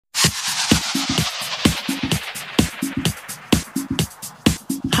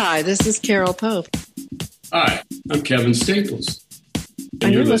Hi, this is Carol Pope. Hi, I'm Kevin Staples.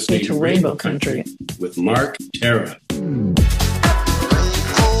 And you're listening to Rainbow Country with Mark Tara.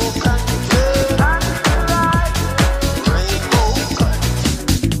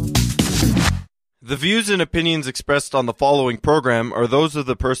 The views and opinions expressed on the following program are those of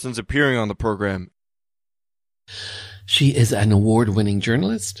the persons appearing on the program. She is an award-winning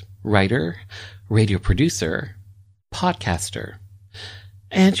journalist, writer, radio producer, podcaster,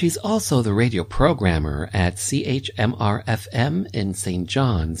 and she's also the radio programmer at CHMR-FM in St.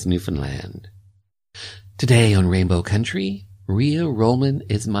 John's, Newfoundland. Today on Rainbow Country, Rhea Rollmann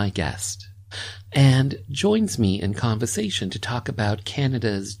is my guest and joins me in conversation to talk about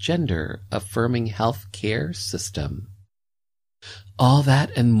Canada's gender-affirming health care system. All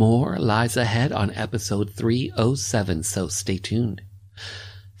that and more lies ahead on episode 307, so stay tuned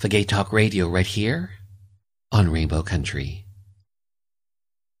for Gay Talk Radio right here on Rainbow Country.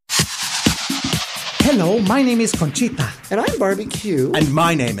 Hello, my name is Conchita. And I'm Barbecue. And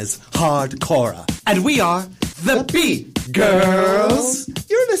my name is Hardcora. And we are the Beat Girls.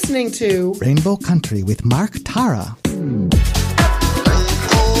 You're listening to Rainbow Country with Mark Tara.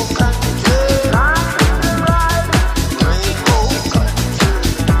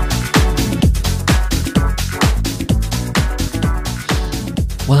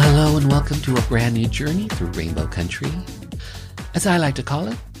 Well, hello and welcome to a brand new journey through Rainbow Country. As I like to call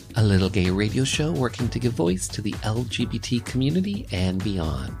it, a little gay radio show working to give voice to the LGBT community and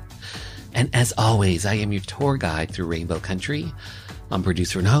beyond. And as always, I am your tour guide through Rainbow Country. I'm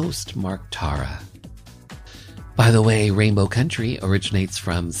producer and host, Mark Tara. By the way, Rainbow Country originates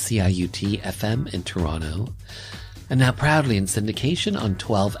from CIUT-FM in Toronto, and now proudly in syndication on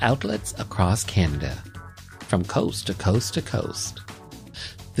 12 outlets across Canada, from coast to coast to coast.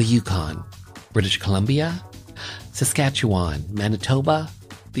 The Yukon, British Columbia, Saskatchewan, Manitoba,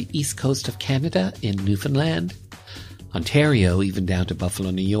 the east coast of Canada in Newfoundland, Ontario, even down to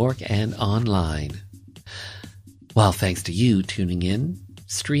Buffalo, New York, and online. Well, thanks to you tuning in,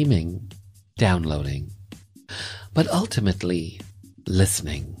 streaming, downloading, but ultimately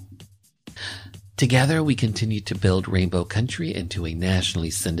listening. Together, we continue to build Rainbow Country into a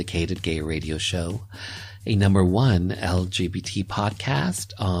nationally syndicated gay radio show, a #1 LGBT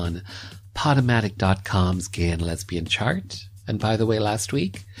podcast on Podomatic.com's Gay and Lesbian chart. And by the way, last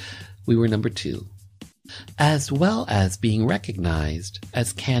week, we were #2, as well as being recognized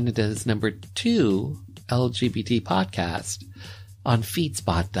as Canada's #2 LGBT podcast on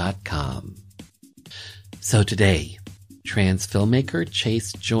feedspot.com. So today, trans filmmaker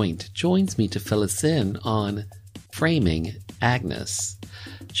Chase Joynt joins me to fill us in on Framing Agnes,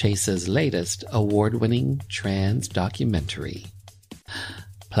 Chase's latest award-winning trans documentary.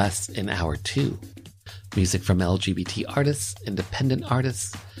 Plus, in Hour 2, music from LGBT artists, independent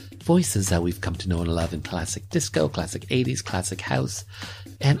artists, voices that we've come to know and love in classic disco, classic 80s, classic house.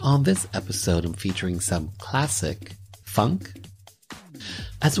 And on this episode, I'm featuring some classic funk,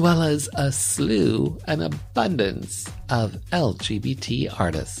 as well as a slew, an abundance of LGBT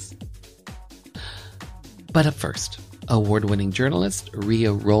artists. But up first, award-winning journalist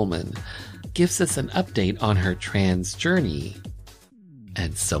Rhea Rollmann gives us an update on her trans journey,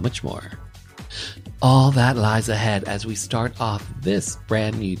 and so much more. All that lies ahead as we start off this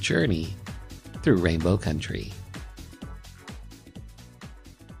brand new journey through Rainbow Country.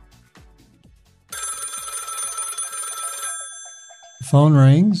 Phone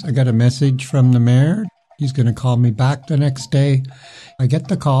rings. I got a message from the mayor. He's going to call me back the next day. I get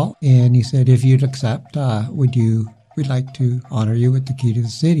the call, and he said, if you'd accept, we'd like to honor you with the key to the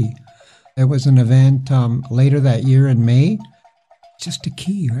city. There was an event later that year in May. Just a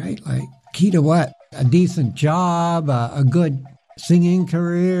key, right? Like, key to what? A decent job, a good singing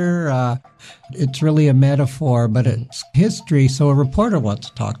career. It's really a metaphor, but it's history. So a reporter wants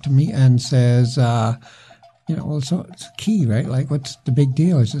to talk to me and says, so it's a key, right? Like, what's the big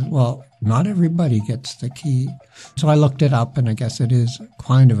deal? He says, well, not everybody gets the key. So I looked it up, and I guess it is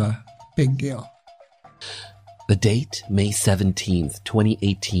kind of a big deal. The date, May 17th,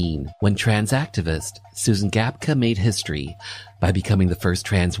 2018, when trans activist Susan Gapka made history by becoming the first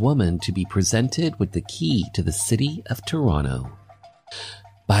trans woman to be presented with the key to the city of Toronto.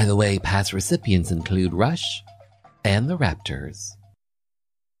 By the way, past recipients include Rush and the Raptors.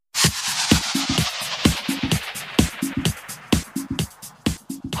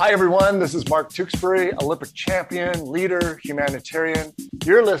 Hi, everyone. This is Mark Tewksbury, Olympic champion, leader, humanitarian.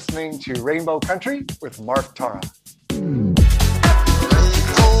 You're listening to Rainbow Country with Mark Tara.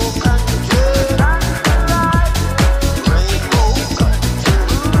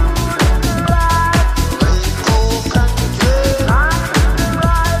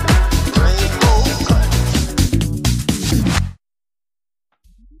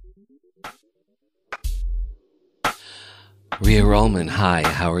 Rhea Rollmann, hi,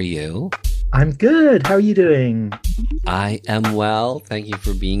 how are you? I'm good. How are you doing? I am well. Thank you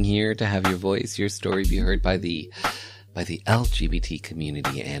for being here to have your voice, your story be heard by the LGBT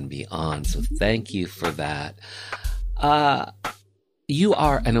community and beyond. So thank you for that. You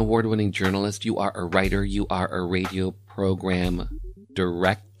are an award-winning journalist. You are a writer. You are a radio program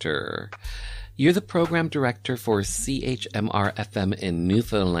director. You're the program director for CHMR FM in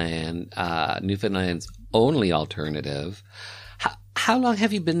Newfoundland, Newfoundland's only alternative. How long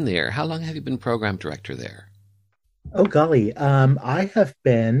have you been there? How long have you been program director there? Oh, golly. I have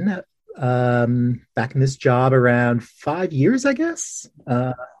been back in this job around 5 years, I guess.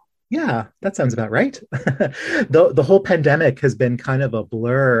 Yeah, that sounds about right. The whole pandemic has been kind of a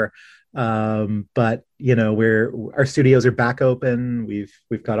blur. But you know, our studios are back open.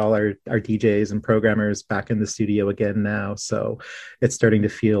 We've got all our DJs and programmers back in the studio again now. So it's starting to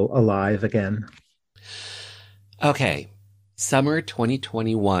feel alive again. Okay. Summer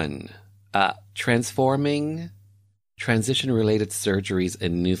 2021, transforming transition-related surgeries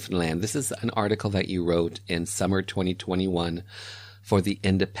in Newfoundland. This is an article that you wrote in summer 2021 for the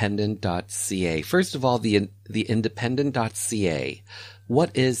Independent.ca. First of all, the Independent.ca.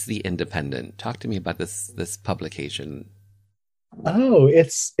 What is the Independent? Talk to me about this publication. Oh,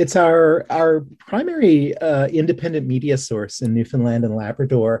 it's our primary independent media source in Newfoundland and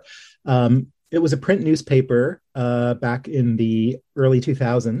Labrador. It was a print newspaper back in the early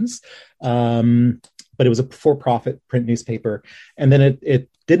 2000s, but it was a for-profit print newspaper. And then it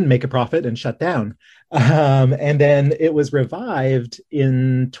didn't make a profit and shut down. And then it was revived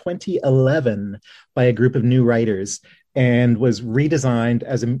in 2011 by a group of new writers and was redesigned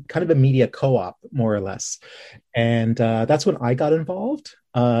as a kind of a media co-op, more or less. And that's when I got involved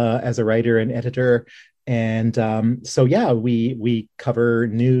as a writer and editor. And so, yeah, we cover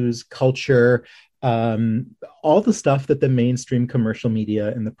news, culture, all the stuff that the mainstream commercial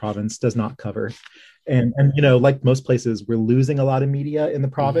media in the province does not cover. And you know, like most places, we're losing a lot of media in the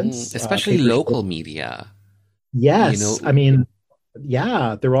province. Especially local media. Yes. You know, I mean,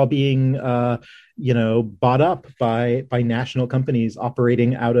 yeah, they're all being, bought up by national companies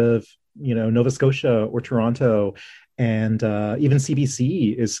operating out of, Nova Scotia or Toronto. And even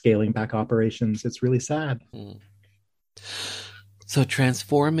CBC is scaling back operations. It's really sad. So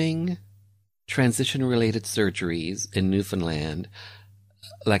transforming transition-related surgeries in Newfoundland,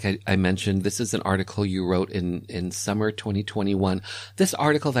 like I mentioned, this is an article you wrote in summer 2021. This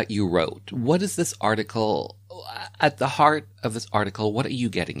article that you wrote, what is this article? At the heart of this article, what are you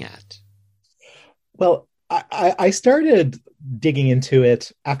getting at? Well, I started digging into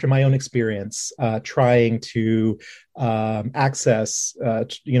it after my own experience, trying to access,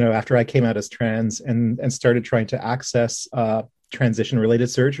 after I came out as trans and started trying to access transition-related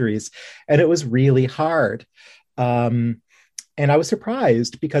surgeries. And it was really hard. And I was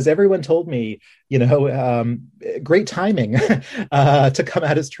surprised because everyone told me, great timing to come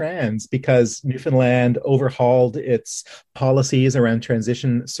out as trans because Newfoundland overhauled its policies around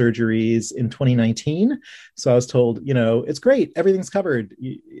transition surgeries in 2019. So I was told, it's great. Everything's covered.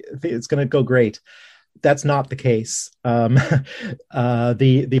 It's going to go great. That's not the case.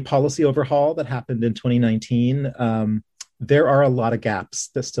 The policy overhaul that happened in 2019, there are a lot of gaps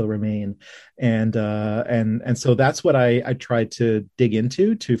that still remain. And so that's what I tried to dig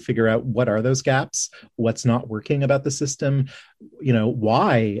into to figure out what are those gaps, what's not working about the system,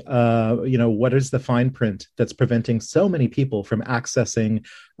 why, what is the fine print that's preventing so many people from accessing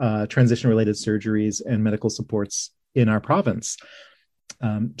transition-related surgeries and medical supports in our province.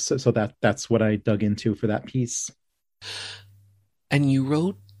 So that's what I dug into for that piece. And you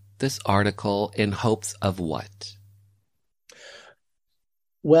wrote this article in hopes of what?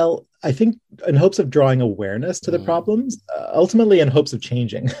 Well, I think in hopes of drawing awareness to the problems, ultimately in hopes of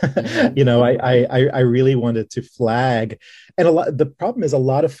changing. I really wanted to flag, and the problem is a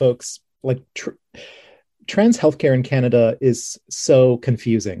lot of folks like trans healthcare in Canada is so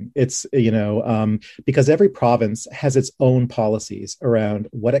confusing. It's because every province has its own policies around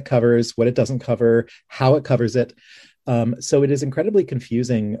what it covers, what it doesn't cover, how it covers it. So it is incredibly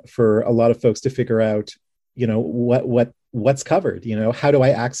confusing for a lot of folks to figure out, what's covered, how do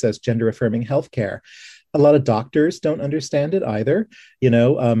I access gender affirming healthcare? A lot of doctors don't understand it either.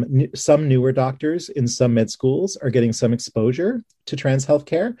 Some newer doctors in some med schools are getting some exposure to trans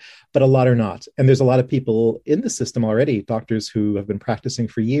healthcare, but a lot are not. And there's a lot of people in the system already, doctors who have been practicing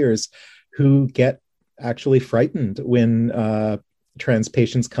for years, who get actually frightened when trans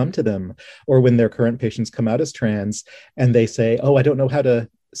patients come to them or when their current patients come out as trans and they say, oh, I don't know how to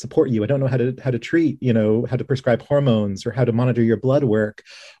support you. I don't know how to treat, how to prescribe hormones or how to monitor your blood work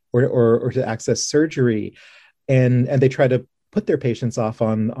or to access surgery. And they try to put their patients off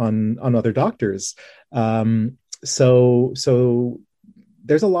on other doctors. So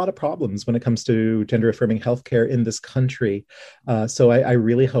there's a lot of problems when it comes to gender affirming healthcare in this country. So I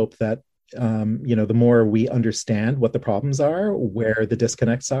really hope that the more we understand what the problems are, where the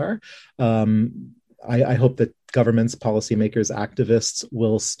disconnects are, I hope that governments, policymakers, activists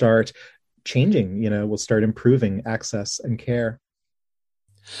will start changing, will start improving access and care.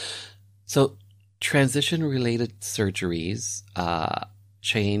 So transition-related surgeries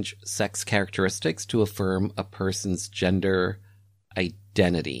change sex characteristics to affirm a person's gender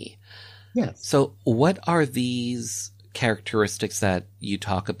identity. Yes. So what are these characteristics that you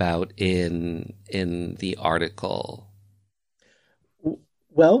talk about in the article?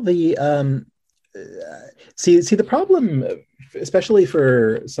 Well, the the problem, especially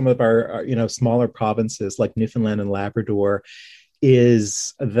for some of our smaller provinces like Newfoundland and Labrador,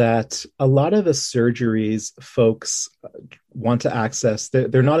 is that a lot of the surgeries folks want to access,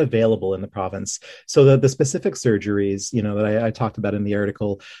 they're not available in the province. So the specific surgeries, that I talked about in the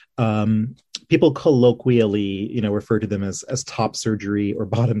article, people colloquially, refer to them as top surgery or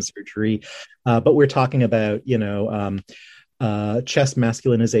bottom surgery. But we're talking about, chest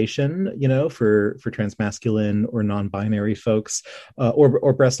masculinization, for transmasculine or non-binary folks,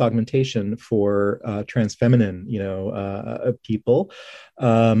 or breast augmentation for transfeminine, people.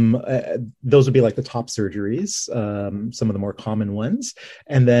 Those would be like the top surgeries, some of the more common ones.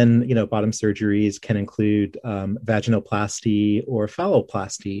 And then, bottom surgeries can include vaginoplasty or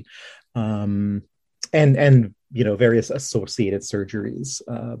phalloplasty, and various associated surgeries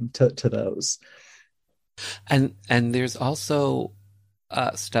to those. And there's also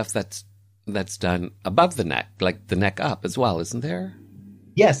stuff that's done above the neck, like the neck up as well, isn't there?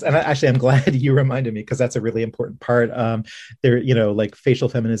 Yes, and I'm glad you reminded me, because that's a really important part. There, like facial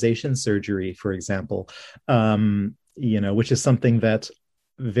feminization surgery, for example, which is something that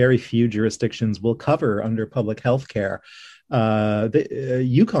very few jurisdictions will cover under public health care.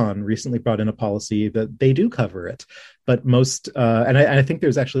 Yukon recently brought in a policy that they do cover it, but most, and I think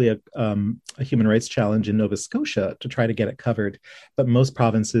there's actually a human rights challenge in Nova Scotia to try to get it covered, but most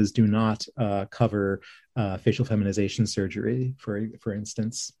provinces do not cover facial feminization surgery, for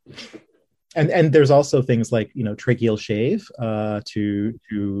instance. And there's also things like, tracheal shave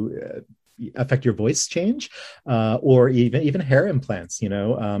to affect your voice change, or even hair implants,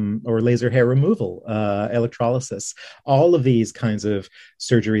 or laser hair removal, electrolysis, all of these kinds of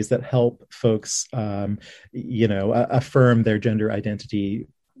surgeries that help folks, affirm their gender identity,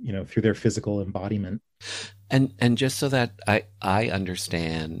 through their physical embodiment. And just so that I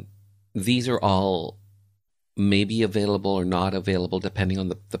understand, these are all maybe available or not available depending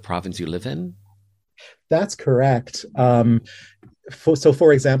on the province you live in? That's correct.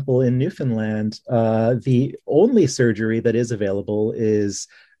 For example, in Newfoundland, the only surgery that is available is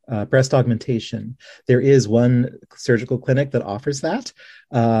breast augmentation. There is one surgical clinic that offers that.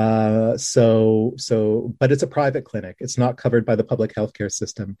 But it's a private clinic. It's not covered by the public healthcare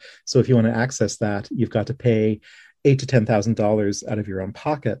system. So if you want to access that, you've got to pay $8,000 to $10,000 out of your own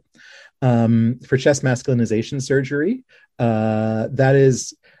pocket. For chest masculinization surgery, that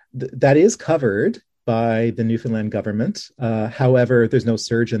is covered by the Newfoundland government. However, there's no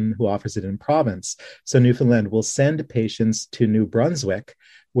surgeon who offers it in province. So Newfoundland will send patients to New Brunswick,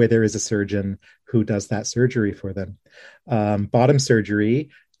 where there is a surgeon who does that surgery for them. Bottom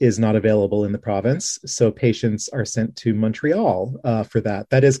surgery is not available in the province, so patients are sent to Montreal for that.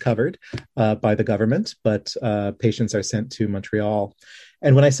 That is covered by the government, but patients are sent to Montreal.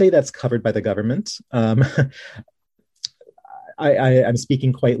 And when I say that's covered by the government, I'm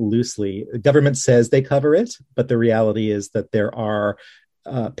speaking quite loosely. The government says they cover it, but the reality is that there are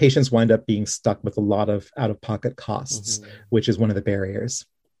patients wind up being stuck with a lot of out-of-pocket costs, which is one of the barriers.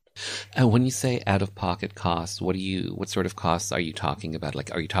 And when you say out-of-pocket costs, what sort of costs are you talking about?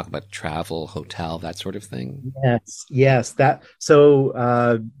 Like, are you talking about travel, hotel, that sort of thing? Yes.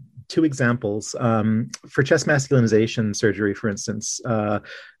 Two examples. For chest masculinization surgery, for instance,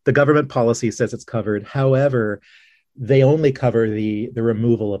 the government policy says it's covered. However, they only cover the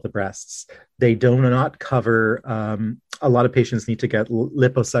removal of the breasts. They do not cover, a lot of patients need to get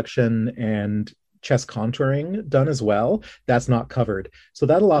liposuction and chest contouring done as well. That's not covered. So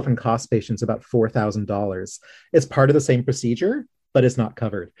that'll often cost patients about $4,000. It's part of the same procedure, but it's not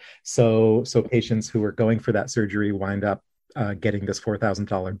covered. So patients who are going for that surgery wind up getting this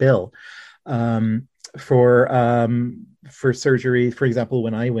 $4,000 bill. For surgery, for example,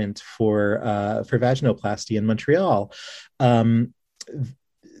 when I went for vaginoplasty in Montreal,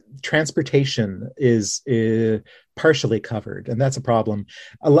 transportation is partially covered, and that's a problem.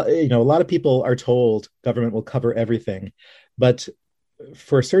 A lot of people are told government will cover everything, but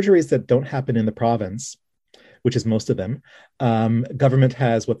for surgeries that don't happen in the province, which is most of them, government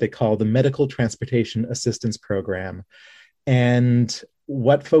has what they call the Medical Transportation Assistance Program. And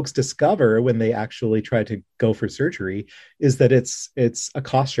what folks discover when they actually try to go for surgery is that it's a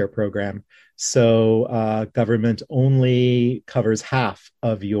cost share program. So government only covers half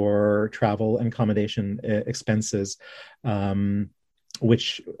of your travel and accommodation expenses,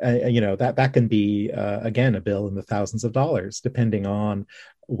 which that can be again a bill in the thousands of dollars, depending on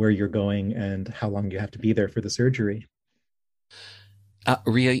where you're going and how long you have to be there for the surgery.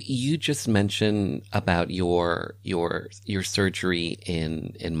 Rhea, you just mentioned about your surgery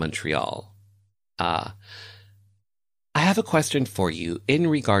in Montreal. I have a question for you in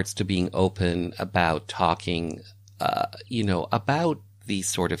regards to being open about talking, about these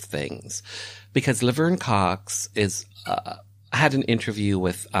sort of things, because Laverne Cox had an interview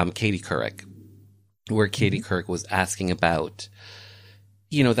with Katie Couric, where Katie Couric was asking about,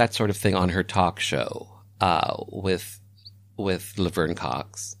 that sort of thing on her talk show with Laverne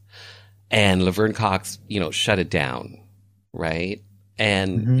Cox, and Laverne Cox, shut it down, right?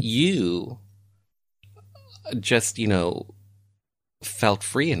 And you just, felt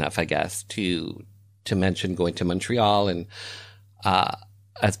free enough, I guess, to mention going to Montreal and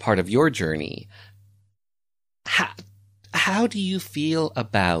as part of your journey. How do you feel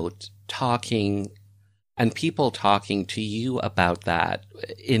about talking and people talking to you about that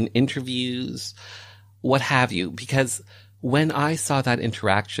in interviews, what have you? Because when I saw that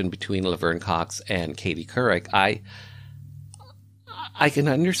interaction between Laverne Cox and Katie Couric, I can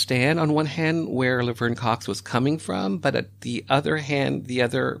understand on one hand where Laverne Cox was coming from, but at the other hand, the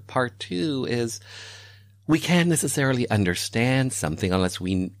other part too is we can't necessarily understand something unless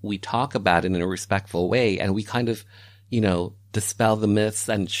we talk about it in a respectful way, and we kind of, dispel the myths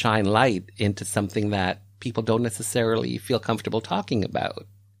and shine light into something that people don't necessarily feel comfortable talking about.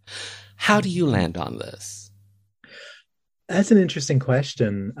 How do you land on this? That's an interesting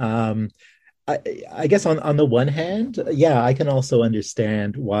question. I guess on the one hand, yeah, I can also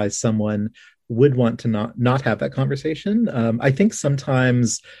understand why someone would want to not have that conversation. I think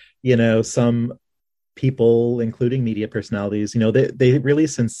sometimes, some people, including media personalities, they really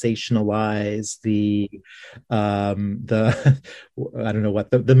sensationalize the I don't know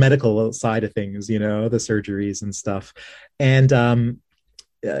what the medical side of things, the surgeries and stuff, and I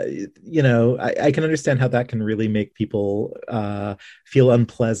can understand how that can really make people feel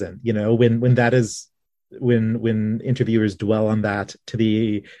unpleasant, when interviewers dwell on that to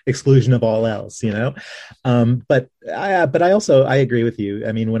the exclusion of all else, but I agree with you.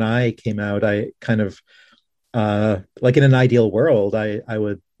 I mean, when I came out, I kind of like in an ideal world, I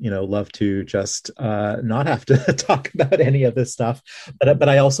would love to just not have to talk about any of this stuff, but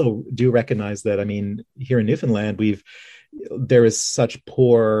I also do recognize that, I mean, here in Newfoundland, there is such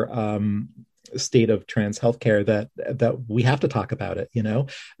poor state of trans healthcare that we have to talk about it,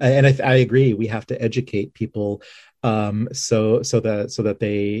 and I agree, we have to educate people so that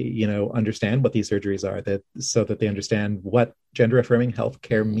they understand what these surgeries are, so that they understand what gender affirming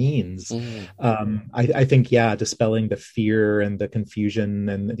healthcare means. I think dispelling the fear and the confusion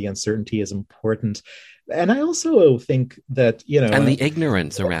and the uncertainty is important, and I also think that and the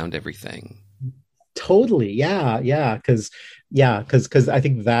ignorance around everything. Totally. Yeah. Because I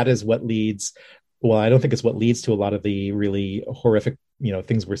think that is what leads. Well, I don't think it's what leads to a lot of the really horrific,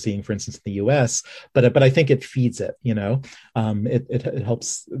 things we're seeing, for instance, in the U.S. But I think it feeds it. It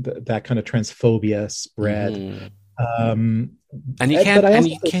helps that kind of transphobia spread. And you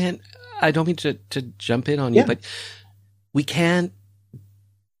can't. I don't mean to jump in on you, but we can't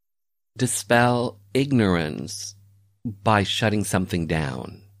dispel ignorance by shutting something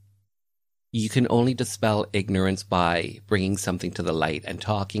down. You can only dispel ignorance by bringing something to the light and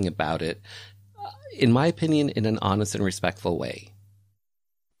talking about it, in my opinion, in an honest and respectful way.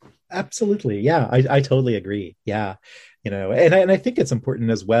 Absolutely. Yeah, I totally agree. Yeah. And I think it's important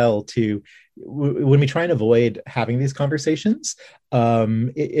as well to, when we try and avoid having these conversations,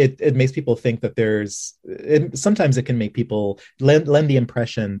 it makes people think that sometimes it can make people lend the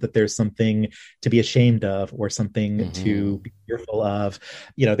impression that there's something to be ashamed of or something to be fearful of.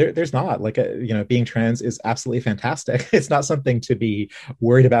 There's not, being trans is absolutely fantastic. It's not something to be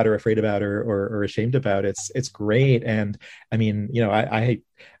worried about or afraid about or ashamed about. It's great. And I mean,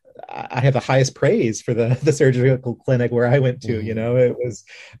 I have the highest praise for the surgical clinic where I went to. It was,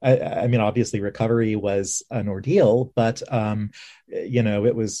 I mean, obviously recovery was an ordeal, but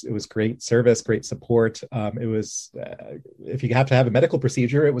it was great service, great support. It was, if you have to have a medical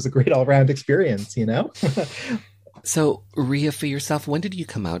procedure, it was a great all-round experience. So, Rhea, for yourself, when did you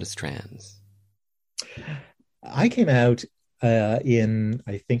come out as trans? I came out in,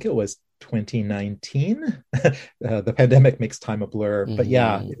 I think it was 2019. The pandemic makes time a blur, but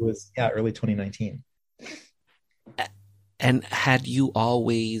yeah, it was early 2019. And had you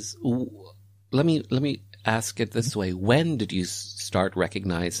always? Let me ask it this way: when did you start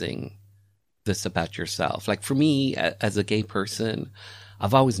recognizing this about yourself? Like for me, as a gay person,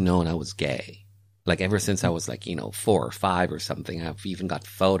 I've always known I was gay. Like ever since I was 4 or 5 or something. I've even got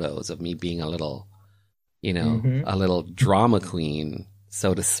photos of me being a little, a little drama queen,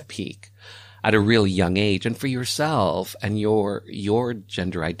 so to speak, at a really young age. And for yourself and your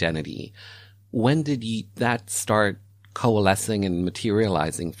gender identity, when did that start coalescing and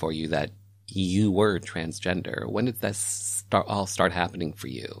materializing for you that you were transgender? When did this all start happening for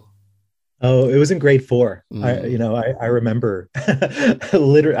you? Oh, it was in grade 4. I remember,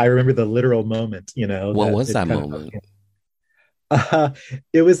 I remember the literal moment. What was that moment?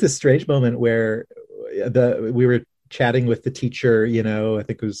 It was this strange moment where we were chatting with the teacher. I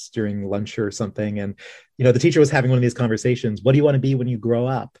think it was during lunch or something, and the teacher was having one of these conversations. What do you want to be when you grow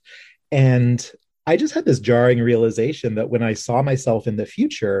up? And I just had this jarring realization that when I saw myself in the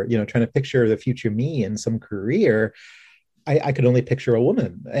future, trying to picture the future me in some career, I could only picture a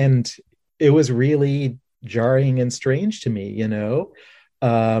woman. And it was really jarring and strange to me,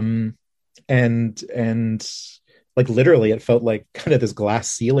 and like literally it felt like kind of this glass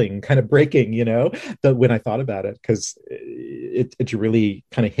ceiling kind of breaking, that when I thought about it, because it really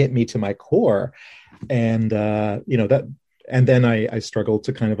kind of hit me to my core. And, and then I struggled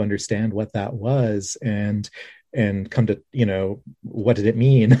to kind of understand what that was and come to, what did it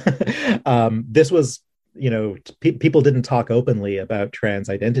mean? This was, people didn't talk openly about trans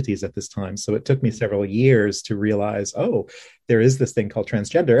identities at this time. So it took me several years to realize, oh, there is this thing called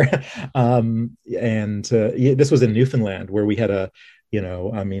transgender. This was in Newfoundland, where we had we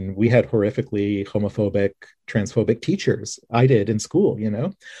had horrifically homophobic, transphobic teachers. I did in school,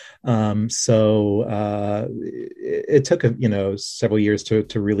 So it took, several years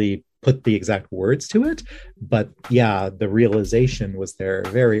to really put the exact words to it. But yeah, the realization was there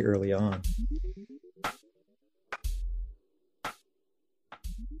very early on.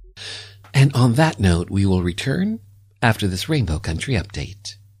 And on that note, we will return after this Rainbow Country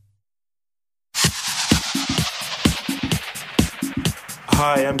update.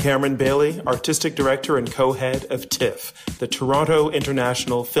 Hi, I'm Cameron Bailey, Artistic Director and co-head of TIFF, the Toronto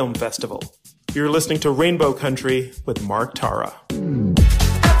International Film Festival. You're listening to Rainbow Country with Mark Tara.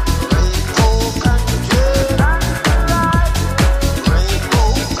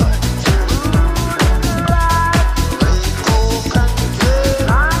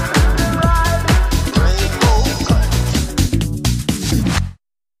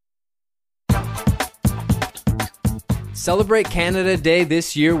 Celebrate Canada Day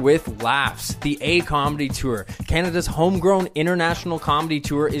this year with Laughs, the A Comedy Tour. Canada's homegrown international comedy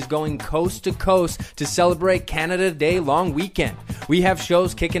tour is going coast to coast to celebrate Canada Day long weekend. We have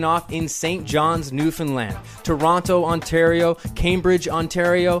shows kicking off in St. John's, Newfoundland, Toronto, Ontario, Cambridge,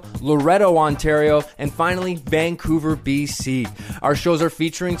 Ontario, Loretto, Ontario, and finally Vancouver, BC. Our shows are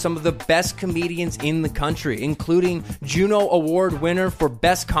featuring some of the best comedians in the country, including Juno Award winner for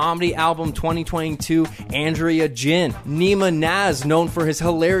Best Comedy Album 2022, Andrea Jin, Nima Naz, known for his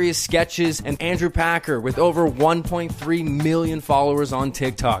hilarious sketches, and Andrew Packer with over 1.3 million followers on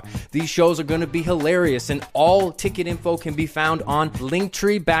TikTok. These shows are going to be hilarious, and all ticket info can be found on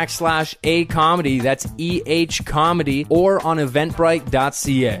Linktree/A Comedy, that's EH Comedy, or on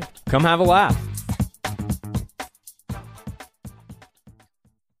Eventbrite.ca. Come have a laugh.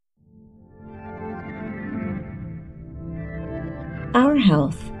 Our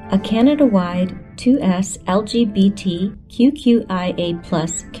Health, a Canada-wide 2S LGBT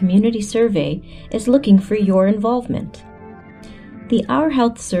QQIA+ community survey, is looking for your involvement. The Our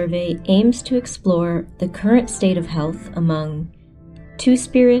Health survey aims to explore the current state of health among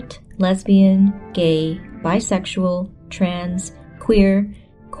two-spirit, lesbian, gay, bisexual, trans, queer,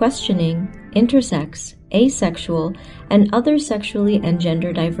 questioning, intersex, asexual, and other sexually and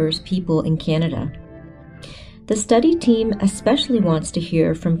gender diverse people in Canada. The study team especially wants to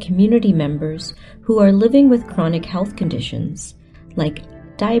hear from community members who are living with chronic health conditions like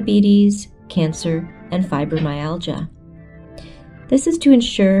diabetes, cancer, and fibromyalgia. This is to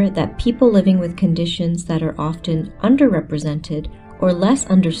ensure that people living with conditions that are often underrepresented or less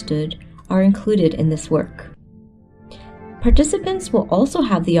understood are included in this work. Participants will also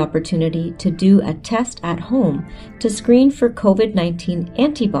have the opportunity to do a test at home to screen for COVID-19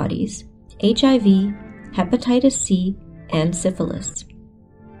 antibodies, HIV, hepatitis C, and syphilis.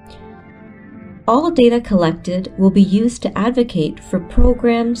 All data collected will be used to advocate for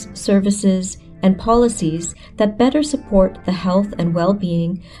programs, services, and policies that better support the health and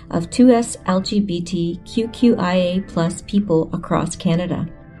well-being of 2S LGBTQIA+ people across Canada.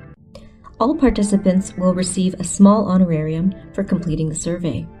 All participants will receive a small honorarium for completing the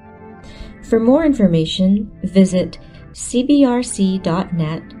survey. For more information, visit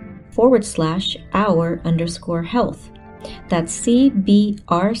cbrc.net/our_health. That's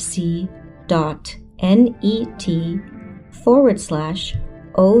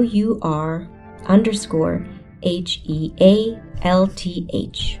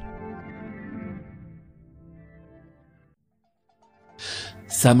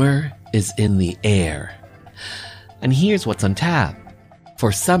Summer is in the air. And here's what's on tap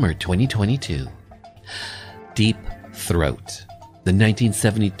for summer 2022. Deep Throat. The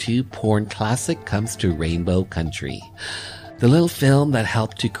 1972 porn classic comes to Rainbow Country. The little film that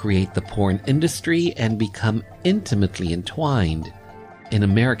helped to create the porn industry and become intimately entwined in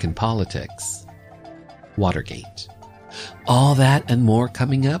American politics. Watergate. All that and more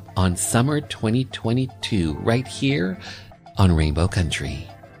coming up on summer 2022 right here on Rainbow Country.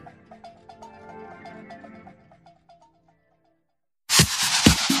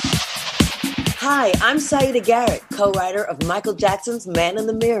 Hi, I'm Saida Garrett, co-writer of Michael Jackson's Man in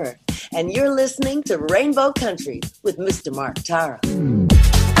the Mirror, and you're listening to Rainbow Country with Mr. Mark Tara.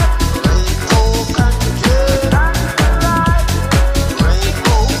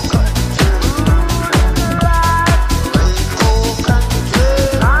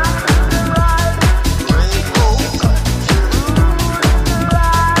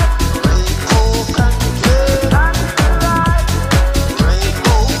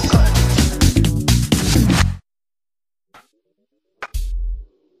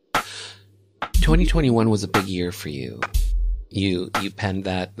 ...2021 was a big year for you. You penned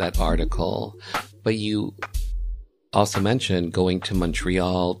that article, but you also mentioned going to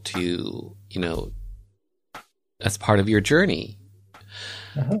Montreal to, as part of your journey.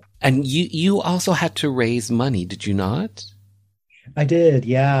 Uh-huh. And you also had to raise money, did you not? I did,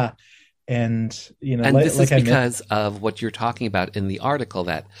 yeah. And, this is because of what you're talking about in the article,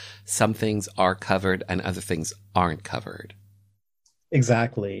 that some things are covered and other things aren't covered.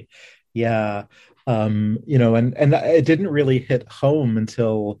 Exactly. Yeah. And it didn't really hit home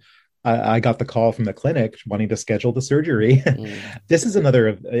until I got the call from the clinic wanting to schedule the surgery. This is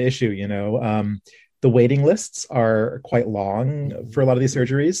another issue, the waiting lists are quite long for a lot of these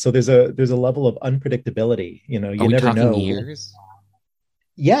surgeries. So there's a level of unpredictability, you never know. Years?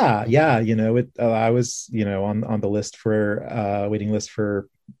 Yeah. I was, on the list for waiting list for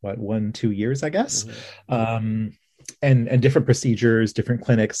 1-2 years, I guess. Mm-hmm. And different procedures, different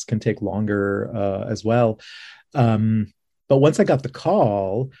clinics can take longer as well. But once I got the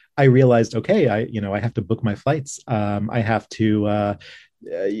call, I realized, okay, I have to book my flights. I have to,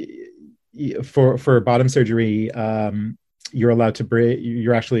 for bottom surgery,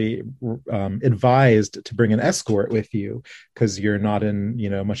 you're actually advised to bring an escort with you because you're not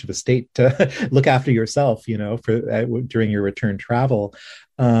in, much of a state to look after yourself, during your return travel.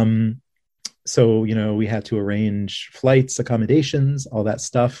 So, we had to arrange flights, accommodations, all that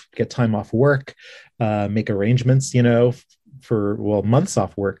stuff, get time off work, make arrangements, for months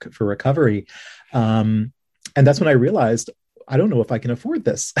off work for recovery. And that's when I realized, I don't know if I can afford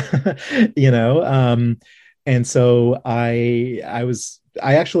this, and so I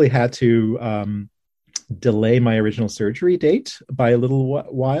actually had to delay my original surgery date by a little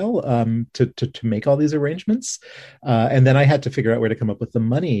while to make all these arrangements. And then I had to figure out where to come up with the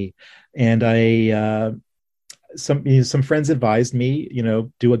money. And some friends advised me,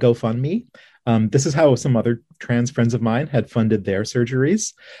 do a GoFundMe. This is how some other trans friends of mine had funded their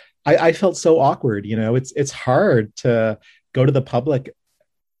surgeries. I felt so awkward, it's hard to go to the public,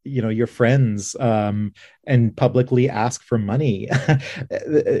 your friends, and publicly ask for money.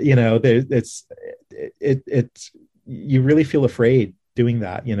 You really feel afraid doing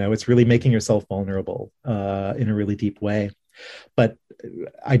that. It's really making yourself vulnerable in a really deep way. But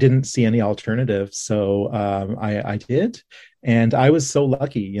I didn't see any alternative, so I did, and I was so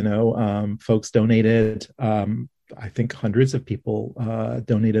lucky. Folks donated. I think hundreds of people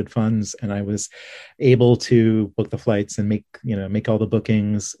donated funds, and I was able to book the flights and make all the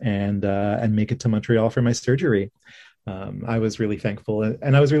bookings and make it to Montreal for my surgery. I was really thankful,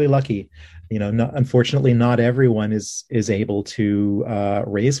 and I was really lucky. Unfortunately, not everyone is able to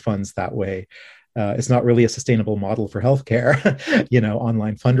raise funds that way. It's not really a sustainable model for healthcare,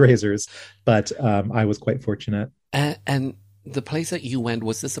 online fundraisers, but I was quite fortunate. And the place that you went,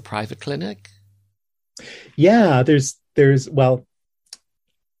 was this a private clinic? Yeah, there's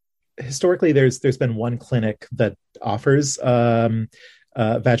historically, there's been one clinic that offers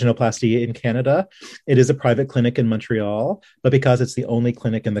vaginoplasty in Canada. It is a private clinic in Montreal, but because it's the only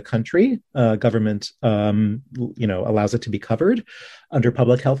clinic in the country, government, allows it to be covered under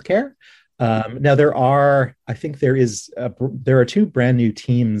public health care. Now there are two brand new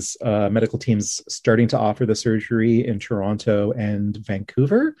teams, medical teams starting to offer the surgery in Toronto and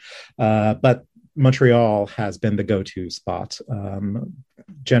Vancouver, but Montreal has been the go-to spot,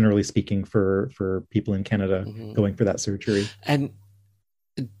 generally speaking, for people in Canada going for that surgery. And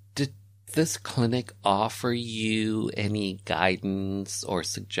did this clinic offer you any guidance or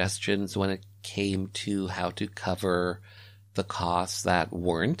suggestions when it came to how to cover the costs that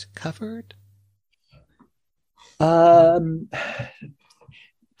weren't covered?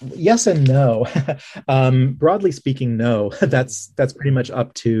 Yes and no. Broadly speaking, no. That's pretty much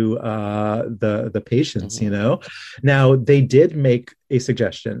up to the patients. Now they did make a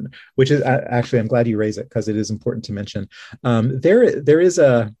suggestion, which is actually, I'm glad you raised it because it is important to mention. There is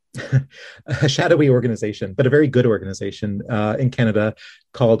a shadowy organization, but a very good organization in Canada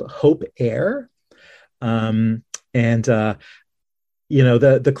called HOUR. The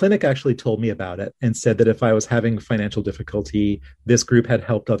clinic actually told me about it and said that if I was having financial difficulty, this group had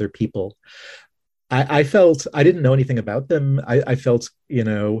helped other people. I felt, I didn't know anything about them. I felt,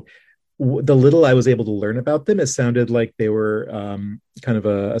 the little I was able to learn about them, it sounded like they were kind of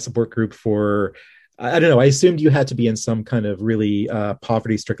a support group for, I don't know, I assumed you had to be in some kind of really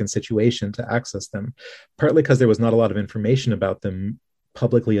poverty-stricken situation to access them, partly because there was not a lot of information about them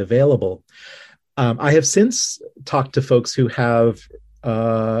publicly available. I have since talked to folks who have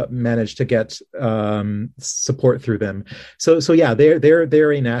managed to get support through them. So yeah,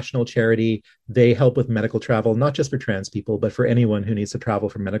 they're a national charity. They help with medical travel, not just for trans people, but for anyone who needs to travel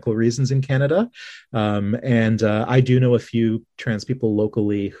for medical reasons in Canada. And I do know a few trans people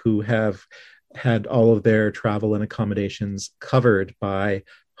locally who have had all of their travel and accommodations covered by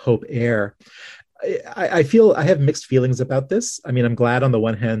HOUR. I feel I have mixed feelings about this. I mean, I'm glad on the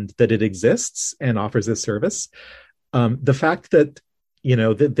one hand that it exists and offers this service. The fact that,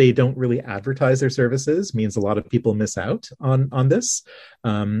 that they don't really advertise their services means a lot of people miss out on this,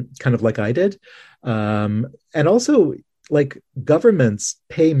 kind of like I did. And also, like, governments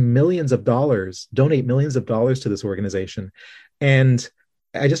pay millions of dollars, donate millions of dollars to this organization. And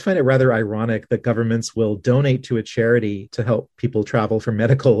I just find it rather ironic that governments will donate to a charity to help people travel for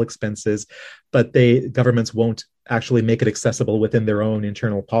medical expenses, but governments won't actually make it accessible within their own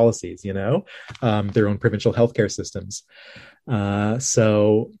internal policies, their own provincial healthcare systems.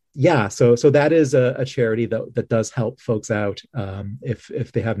 So that is a charity that does help folks out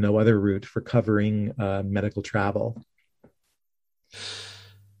if they have no other route for covering medical travel.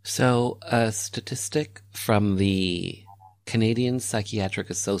 So a statistic from the Canadian Psychiatric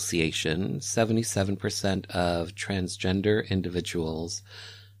Association, 77% of transgender individuals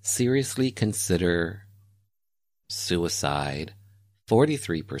seriously consider suicide,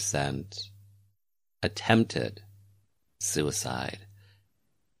 43% attempted suicide.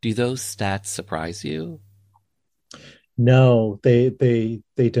 Do those stats surprise you? No, they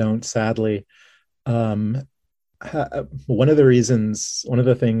don't, sadly. One of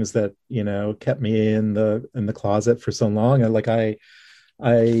the things that kept me in the closet for so long, I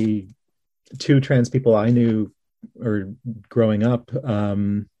two trans people I knew or growing up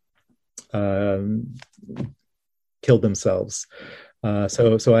killed themselves.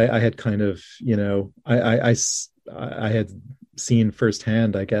 So I had kind of I had seen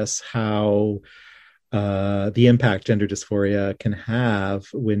firsthand, I guess, how the impact gender dysphoria can have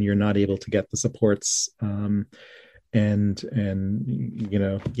when you're not able to get the supports the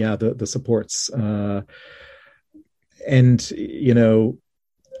supports a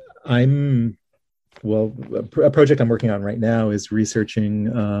project I'm working on right now is researching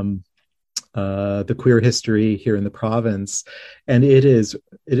the queer history here in the province, and it is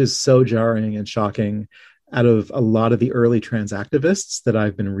so jarring and shocking. Out of a lot of the early trans activists that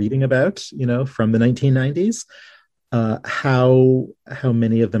I've been reading about, from the 1990s, how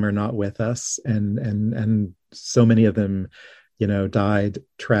many of them are not with us, and so many of them, died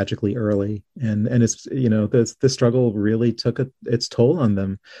tragically early, and it's the struggle really took its toll on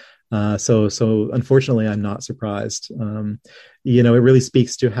them. So unfortunately, I'm not surprised. It really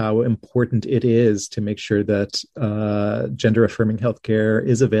speaks to how important it is to make sure that gender affirming healthcare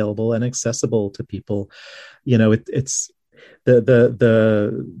is available and accessible to people. It's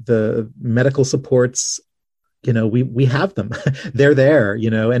the medical supports we have them. They're there,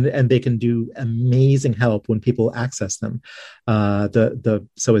 and they can do amazing help when people access them.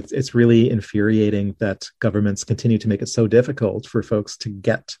 So it's really infuriating that governments continue to make it so difficult for folks to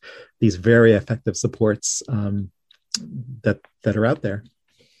get these very effective supports that are out there.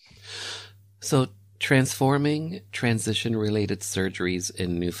 So, transforming transition-related surgeries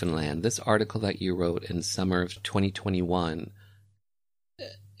in Newfoundland. This article that you wrote in summer of 2021.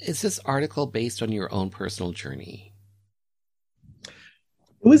 Is this article based on your own personal journey?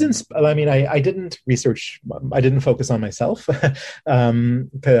 It was, I didn't research, I didn't focus on myself because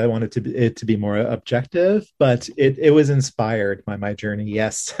I wanted it to be more objective, but it was inspired by my journey.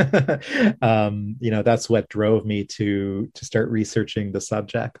 Yes. That's what drove me to start researching the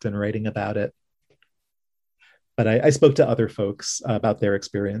subject and writing about it. But I spoke to other folks about their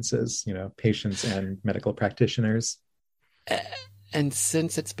experiences, patients and medical practitioners. And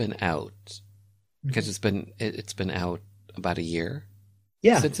since it's been out, because it's been out about a year.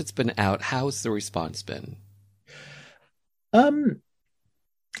 Yeah. Since it's been out, how's the response been? Good,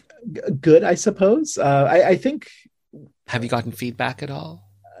 I suppose. I think. Have you gotten feedback at all?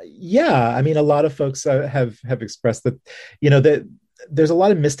 Yeah, a lot of folks have expressed that, that there's a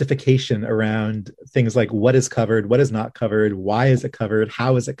lot of mystification around things like what is covered, what is not covered, why is it covered,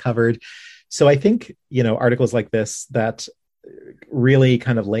 how is it covered. So I think articles like this that really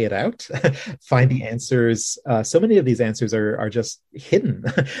kind of lay it out, find the answers. So many of these answers are just hidden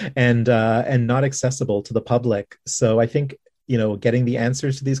and not accessible to the public. So I think, getting the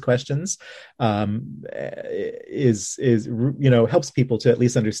answers to these questions is helps people to at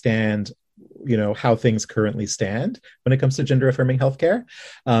least understand how things currently stand when it comes to gender affirming healthcare,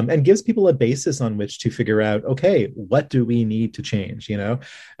 and gives people a basis on which to figure out, okay, what do we need to change?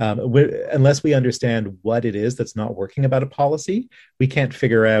 Unless we understand what it is that's not working about a policy, we can't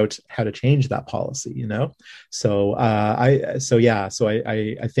figure out how to change that policy. So I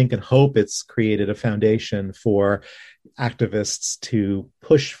think and hope it's created a foundation for activists to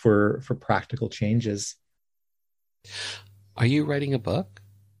push for practical changes. Are you writing a book?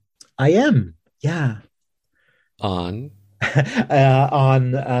 I am, yeah. On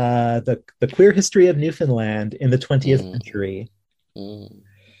the queer history of Newfoundland in the 20th century. And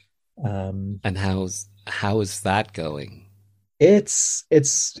how is that going? It's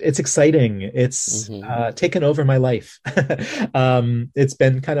exciting. It's taken over my life. It's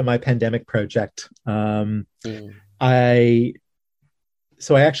been kind of my pandemic project. I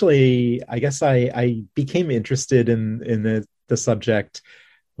became interested in the subject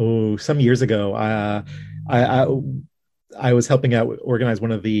some years ago. I was helping out organize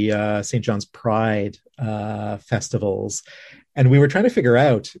one of the St. John's Pride festivals, and we were trying to figure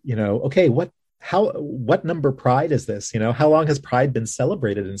out, okay, what number Pride is this? How long has Pride been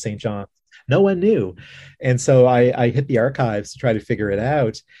celebrated in St. John's? No one knew, and so I hit the archives to try to figure it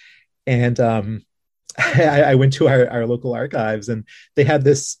out, and I went to our local archives, and they had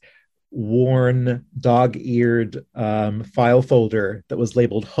this worn, dog-eared file folder that was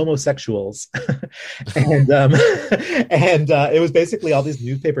labeled homosexuals. and it was basically all these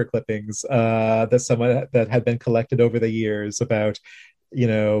newspaper clippings that had been collected over the years about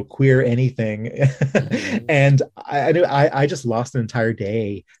queer anything. And I just lost an entire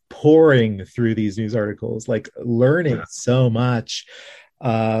day pouring through these news articles, like learning so much.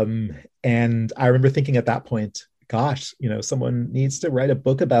 And I remember thinking at that point, gosh, someone needs to write a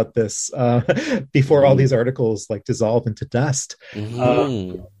book about this before all these articles like dissolve into dust.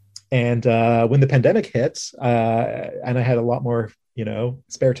 And when the pandemic hit, and I had a lot more,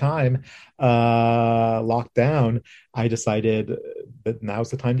 spare time, locked down, I decided that now's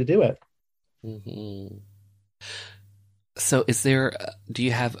the time to do it. So do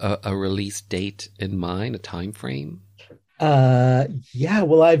you have a release date in mind, a time frame? Yeah,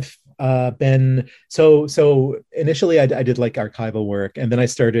 well, I've been so initially I did like archival work, and then I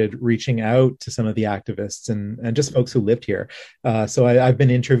started reaching out to some of the activists and just folks who lived here. So I've been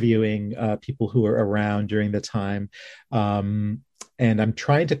interviewing people who were around during the time. And I'm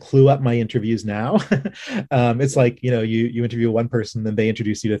trying to clue up my interviews now. It's like, you interview one person, then they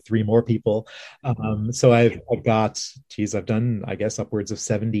introduce you to 3 more people. So I've done, I guess, upwards of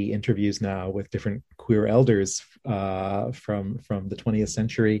 70 interviews now with different queer elders from the 20th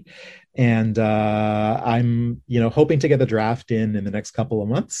century. And I'm, hoping to get the draft in the next couple of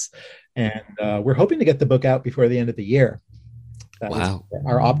months. And we're hoping to get the book out before the end of the year. Wow.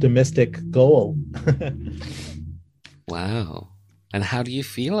 Our optimistic goal. Wow. And how do you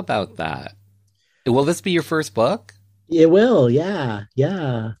feel about that? Will this be your first book? It will, yeah.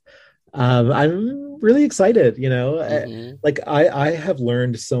 I'm really excited, Like I have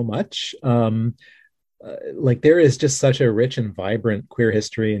learned so much like there is just such a rich and vibrant queer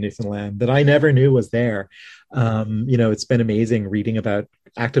history in Newfoundland that I never knew was there. It's been amazing reading about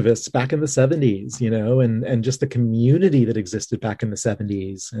activists back in the 70s, and just the community that existed back in the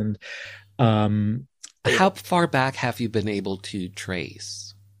 70s. And how far back have you been able to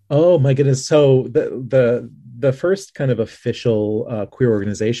trace? Oh my goodness. So the first kind of official queer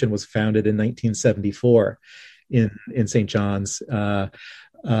organization was founded in 1974 in St. John's.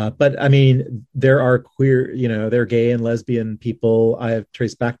 But I mean, there are queer, there are gay and lesbian people I have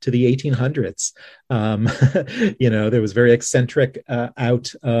traced back to the 1800s. There was very eccentric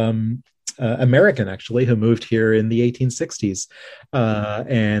American, actually, who moved here in the 1860s.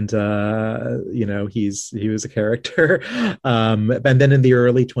 He was a character. And then in the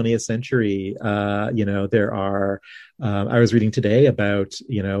early 20th century, there are, I was reading today about,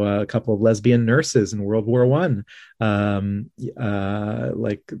 a couple of lesbian nurses in World War I.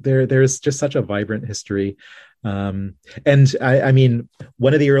 There's just such a vibrant history. And I mean,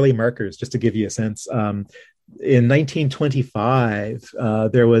 one of the early markers, just to give you a sense, in 1925,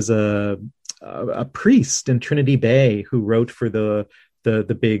 there was a priest in Trinity Bay who wrote for the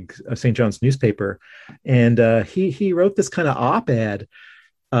big St. John's newspaper, and he wrote this kind of op-ed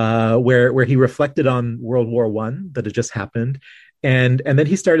where he reflected on World War I that had just happened. And then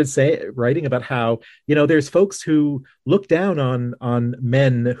he started writing about how, there's folks who look down on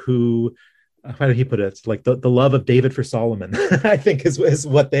men who, how did he put it? Like the love of David for Solomon, I think is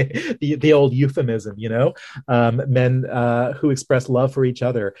what the old euphemism, men who express love for each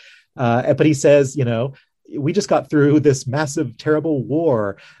other. But he says, we just got through this massive, terrible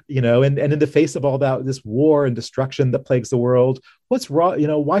war, and in the face of all this war and destruction that plagues the world, what's wrong?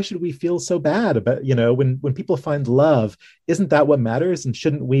 Why should we feel so bad about, when people find love, isn't that what matters? And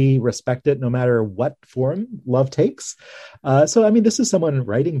shouldn't we respect it no matter what form love takes? So, I mean, this is someone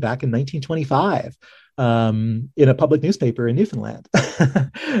writing back in 1925 in a public newspaper in Newfoundland.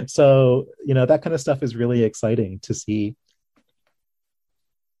 So, that kind of stuff is really exciting to see.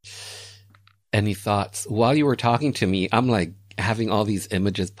 Any thoughts? While you were talking to me, I'm like having all these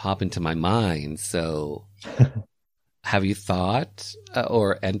images pop into my mind. So have you thought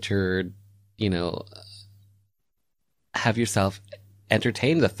or entered, have yourself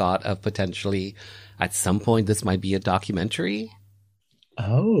entertained the thought of potentially at some point this might be a documentary?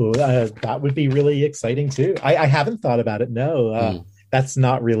 Oh, that would be really exciting too. I haven't thought about it. No, that's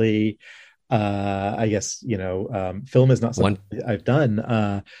not really, I guess, film is not something I've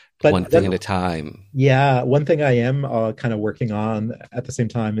done. But one thing at a time. Yeah. One thing I am kind of working on at the same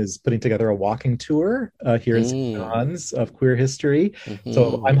time is putting together a walking tour here in St. John's of queer history. Mm-hmm.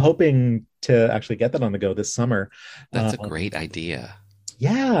 So I'm hoping to actually get that on the go this summer. That's a great idea.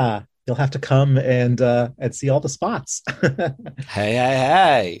 Yeah. You'll have to come and see all the spots.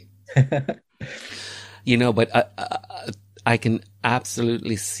 Hey. But I can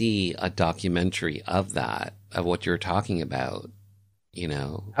absolutely see a documentary of what you're talking about.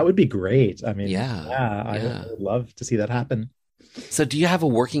 That would be great. I mean, I would love to see that happen. So do you have a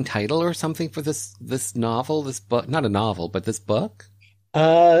working title or something for this novel, this book? Not a novel, but this book?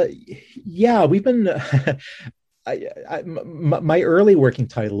 Yeah, we've been my early working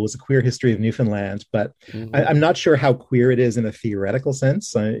title was A Queer History of Newfoundland, but I'm not sure how queer it is in a theoretical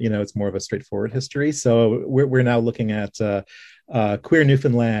sense. It's more of a straightforward history. So we're now looking at Queer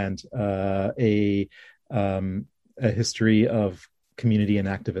Newfoundland, a history of community and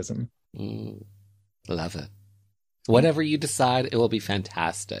activism. Love it. Whatever you decide, it will be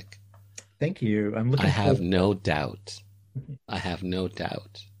fantastic. Thank you. I have no doubt.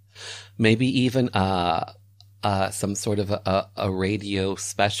 Maybe even some sort of a radio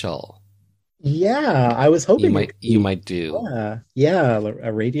special. Yeah, I was hoping you might do. Yeah,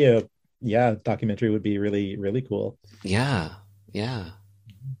 a radio documentary would be really, really cool. Yeah.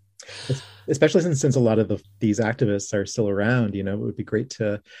 Especially since a lot of these activists are still around, it would be great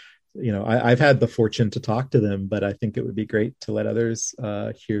to, I've had the fortune to talk to them, but I think it would be great to let others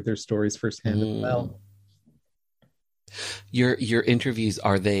hear their stories firsthand as well. Your interviews,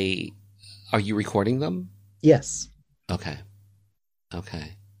 are you recording them? Yes. Okay.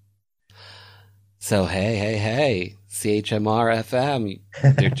 So, hey, CHMR FM,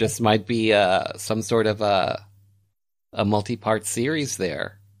 there just might be some sort of a multi-part series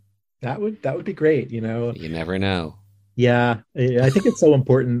there. That would be great, You never know. Yeah, I think it's so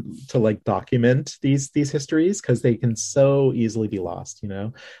important to document these histories because they can so easily be lost,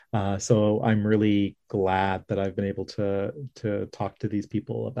 So I'm really glad that I've been able to talk to these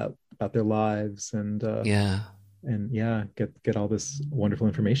people about their lives and get all this wonderful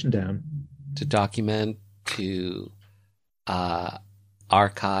information down. To document, to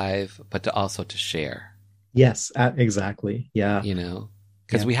archive, but also to share. Yes, exactly. Yeah. You know,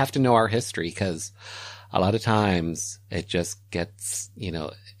 because we have to know our history, because a lot of times it just gets, you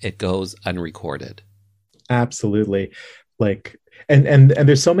know, it goes unrecorded. Absolutely. Like, and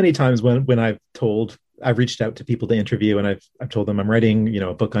there's so many times when I've reached out to people to interview, and I've told them I'm writing, you know,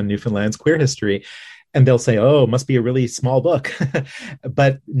 a book on Newfoundland's queer history, and they'll say, oh, it must be a really small book.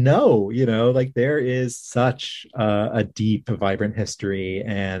 But no, you know, like there is such a deep, vibrant history,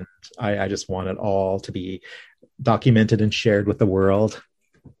 and I just want it all to be documented and shared with the world.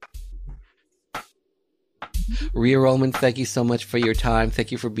 Rhea Rollmann, thank you so much for your time.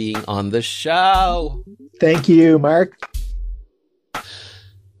 Thank you for being on the show. Thank you, Mark.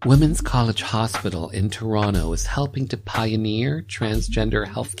 Women's College Hospital in Toronto is helping to pioneer transgender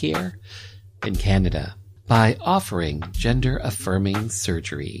healthcare in Canada by offering gender-affirming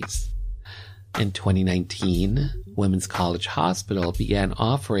surgeries. In 2019, Women's College Hospital began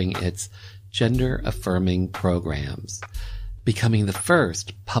offering its gender-affirming programs, becoming the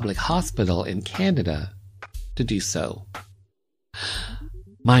first public hospital in Canada to do so.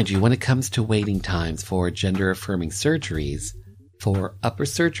 Mind you, when it comes to waiting times for gender-affirming surgeries, for upper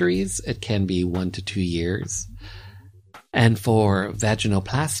surgeries, it can be 1 to 2 years, and for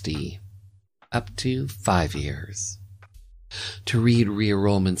vaginoplasty, up to 5 years. To read Rhea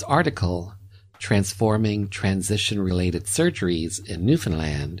Rollmann's article, Transforming Transition-Related Surgeries in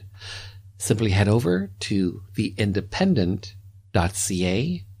Newfoundland, simply head over to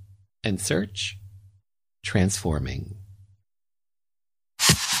theindependent.ca and search Transforming.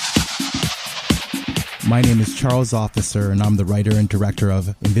 My name is Charles Officer, and I'm the writer and director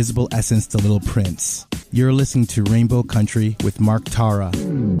of Invisible Essence, The Little Prince. You're listening to Rainbow Country with Mark Tara.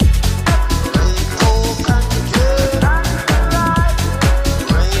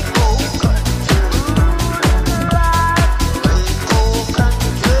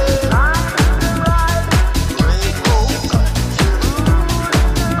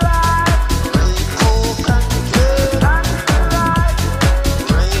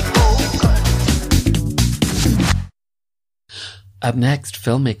 Up next,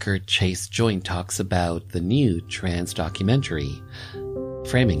 filmmaker Chase Joynt talks about the new trans documentary,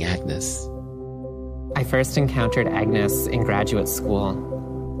 Framing Agnes. I first encountered Agnes in graduate school.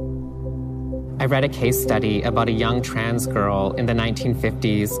 I read a case study about a young trans girl in the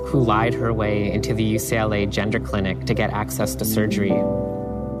 1950s who lied her way into the UCLA gender clinic to get access to surgery.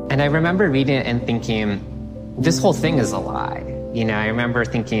 And I remember reading it and thinking, this whole thing is a lie. You know, I remember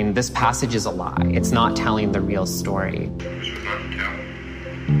thinking, this passage is a lie. It's not telling the real story.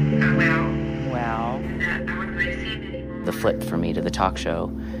 The flip for me to the talk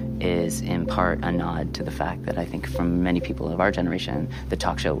show is in part a nod to the fact that I think from many people of our generation, the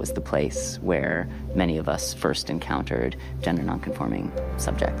talk show was the place where many of us first encountered gender nonconforming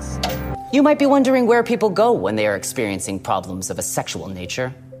subjects. You might be wondering where people go when they are experiencing problems of a sexual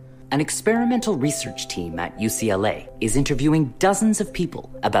nature. An experimental research team at UCLA is interviewing dozens of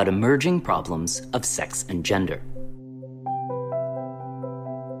people about emerging problems of sex and gender.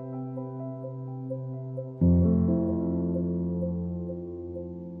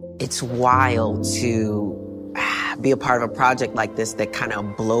 It's wild to be a part of a project like this that kind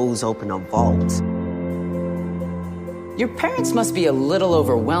of blows open a vault. Your parents must be a little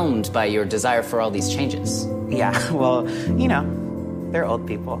overwhelmed by your desire for all these changes. Yeah, well, you know, they're old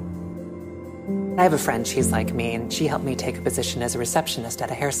people. I have a friend, she's like me, and she helped me take a position as a receptionist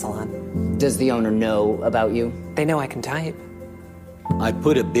at a hair salon. Does the owner know about you? They know I can type. I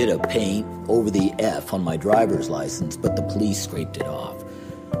put a bit of paint over the F on my driver's license, but the police scraped it off.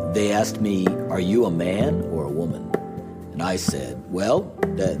 They asked me, are you a man or a woman? And I said, well,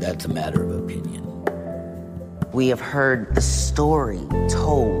 that's a matter of opinion. We have heard the story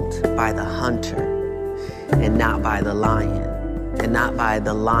told by the hunter and not by the lion, and not by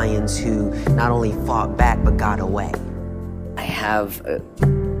the lions who not only fought back but got away. I have a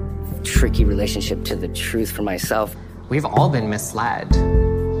tricky relationship to the truth for myself. We've all been misled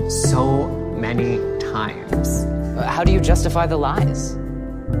so many times. How do you justify the lies?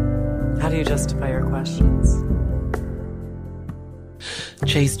 How do you justify your questions?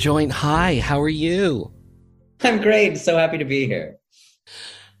 Chase Joynt, hi, how are you? I'm great. So happy to be here.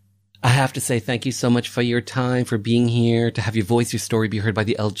 I have to say thank you so much for your time, for being here, to have your voice, your story be heard by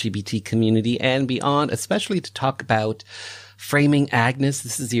the LGBT community and beyond, especially to talk about Framing Agnes.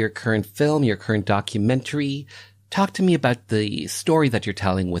 This is your current film, your current documentary. Talk to me about the story that you're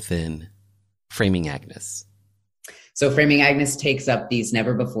telling within Framing Agnes. So Framing Agnes takes up these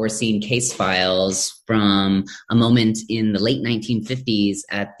never-before-seen case files from a moment in the late 1950s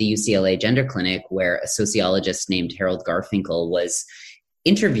at the UCLA Gender Clinic where a sociologist named Harold Garfinkel was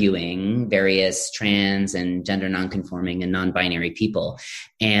interviewing various trans and gender nonconforming and non-binary people.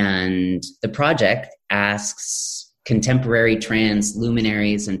 And the project asks contemporary trans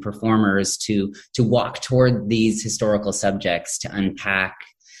luminaries and performers to walk toward these historical subjects, to unpack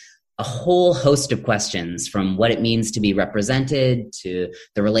a whole host of questions, from what it means to be represented, to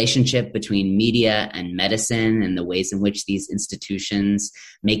the relationship between media and medicine and the ways in which these institutions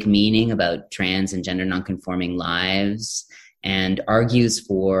make meaning about trans and gender nonconforming lives, and argues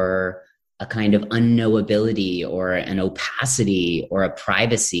for a kind of unknowability or an opacity or a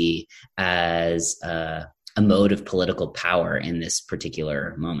privacy as a mode of political power in this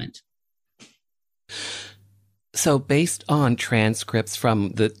particular moment. So based on transcripts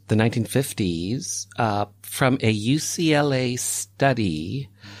from the 1950s, from a UCLA study,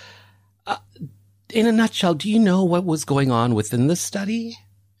 in a nutshell, do you know what was going on within the study?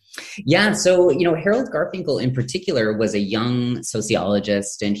 Yeah, so, Harold Garfinkel in particular was a young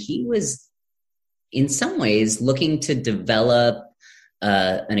sociologist, and he was in some ways looking to develop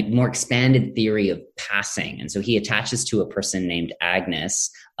a more expanded theory of passing. And so he attaches to a person named Agnes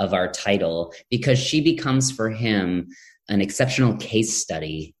of our title because she becomes for him an exceptional case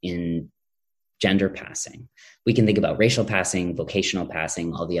study in gender passing. We can think about racial passing, vocational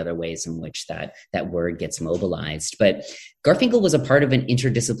passing, all the other ways in which that word gets mobilized. But Garfinkel was a part of an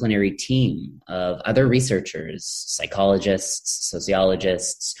interdisciplinary team of other researchers, psychologists,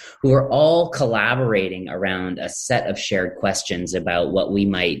 sociologists, who are all collaborating around a set of shared questions about what we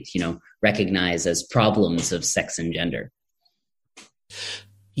might, recognize as problems of sex and gender.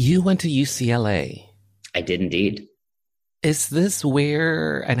 You went to UCLA. I did indeed. Is this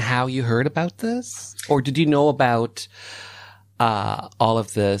where and how you heard about this? Or did you know about all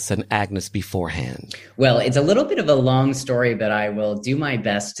of this and Agnes beforehand? Well, it's a little bit of a long story, but I will do my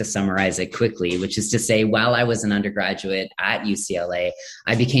best to summarize it quickly, which is to say, while I was an undergraduate at UCLA,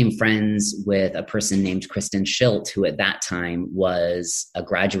 I became friends with a person named Kristen Schilt, who at that time was a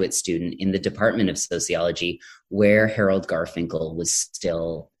graduate student in the Department of Sociology, where Harold Garfinkel was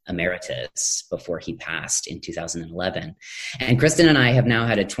still emeritus before he passed in 2011. And Kristen and I have now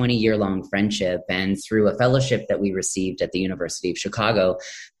had a 20-year-long friendship, and through a fellowship that we received at the University of Chicago,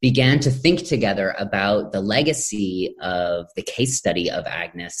 began to think together about the legacy of the case study of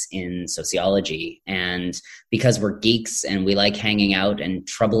Agnes in sociology. And because we're geeks and we like hanging out and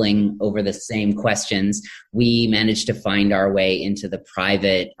troubling over the same questions, we managed to find our way into the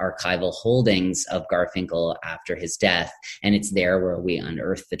private archival holdings of Garfinkel after his death. And it's there where we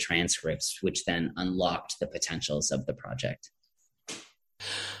unearthed the transcripts, which then unlocked the potentials of the project.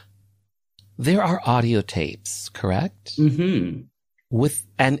 There are audio tapes, correct? Mm-hmm.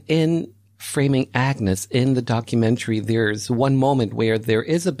 And in Framing Agnes, in the documentary, there's one moment where there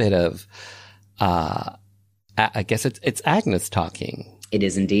is a bit of, I guess it's Agnes talking. It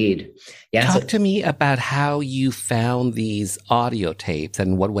is indeed. Yeah. Talk to me about how you found these audio tapes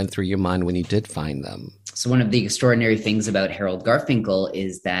and what went through your mind when you did find them. So one of the extraordinary things about Harold Garfinkel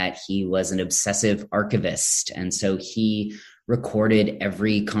is that he was an obsessive archivist. And so he recorded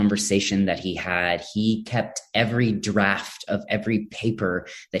every conversation that he had. He kept every draft of every paper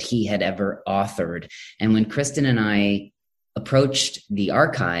that he had ever authored. And when Kristen and I approached the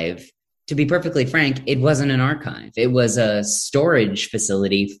archive, to be perfectly frank, it wasn't an archive. It was a storage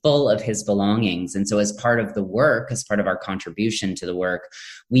facility full of his belongings. And so as part of the work, as part of our contribution to the work,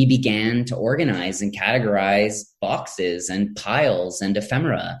 we began to organize and categorize boxes and piles and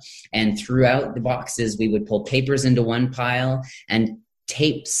ephemera. And throughout the boxes, we would pull papers into one pile and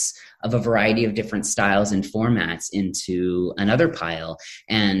tapes of a variety of different styles and formats into another pile.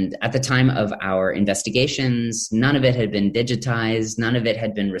 And at the time of our investigations, none of it had been digitized, none of it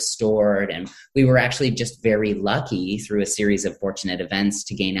had been restored. And we were actually just very lucky through a series of fortunate events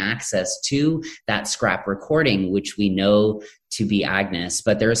to gain access to that scrap recording, which we know to be Agnes.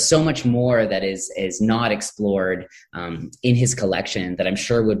 But there is so much more that is not explored in his collection that I'm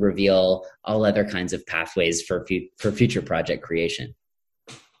sure would reveal all other kinds of pathways for future project creation.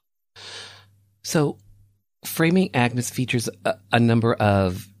 So, Framing Agnes features a number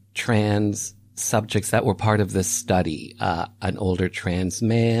of trans subjects that were part of this study. An older trans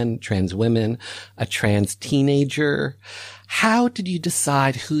man, trans women, a trans teenager. How did you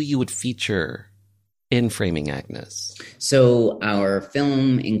decide who you would feature in Framing Agnes? So our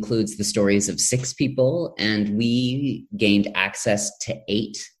film includes the stories of 6 people, and we gained access to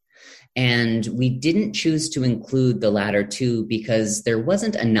 8. And we didn't choose to include the latter 2 because there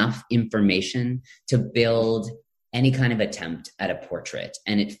wasn't enough information to build any kind of attempt at a portrait.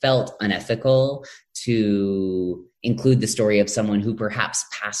 And it felt unethical to include the story of someone who perhaps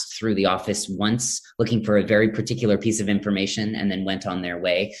passed through the office once looking for a very particular piece of information and then went on their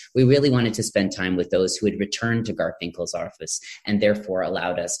way. We really wanted to spend time with those who had returned to Garfinkel's office and therefore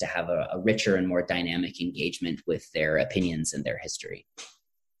allowed us to have a richer and more dynamic engagement with their opinions and their history.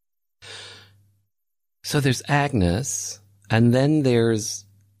 So there's Agnes, and then there's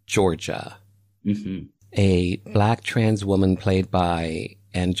Georgia, a Black trans woman played by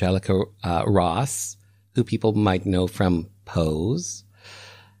Angelica Ross, who people might know from Pose.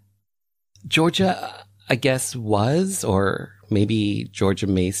 Georgia, I guess, was, or maybe Georgia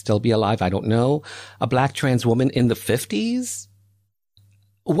may still be alive, I don't know, a Black trans woman in the 50s?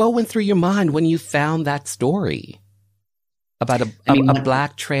 What went through your mind when you found that story about a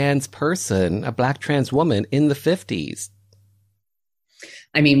Black trans person, a Black trans woman in the 50s?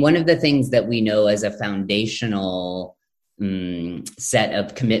 I mean, one of the things that we know as a foundational set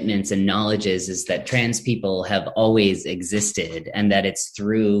of commitments and knowledges is that trans people have always existed, and that it's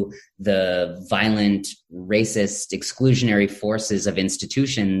through the violent, racist, exclusionary forces of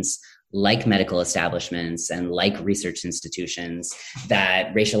institutions like medical establishments and like research institutions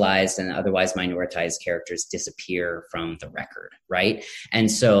that racialized and otherwise minoritized characters disappear from the record, right? And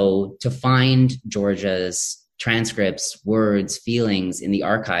so to find Georgia's transcripts, words, feelings in the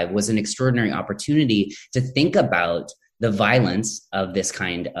archive was an extraordinary opportunity to think about the violence of this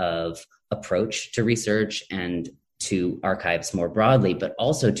kind of approach to research and to archives more broadly, but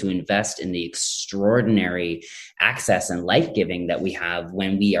also to invest in the extraordinary access and life-giving that we have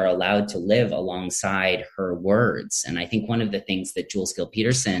when we are allowed to live alongside her words. And I think one of the things that Jules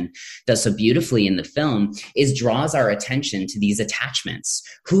Gill-Peterson does so beautifully in the film is draws our attention to these attachments.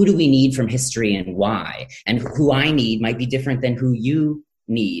 Who do we need from history and why? And who I need might be different than who you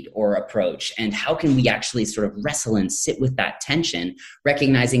need or approach, and how can we actually sort of wrestle and sit with that tension,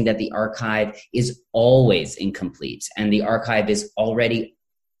 recognizing that the archive is always incomplete and the archive is already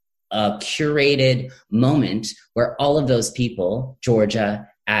a curated moment where all of those people, Georgia,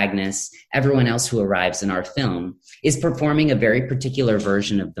 Agnes, everyone else who arrives in our film, is performing a very particular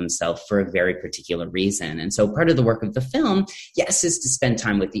version of themselves for a very particular reason. And so part of the work of the film, yes, is to spend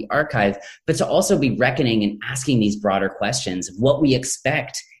time with the archive, but to also be reckoning and asking these broader questions of what we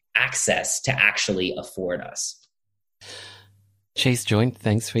expect access to actually afford us. Chase Joynt,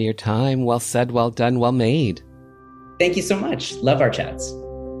 thanks for your time. Well said, well done, well made. Thank you so much. Love our chats.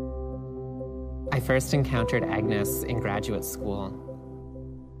 I first encountered Agnes in graduate school.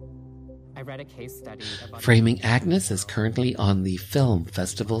 I read a case study about Framing Agnes is currently on the film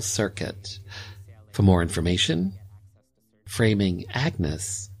festival circuit. For more information,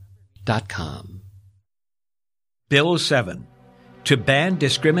 framingagnes.com. Bill 7, to ban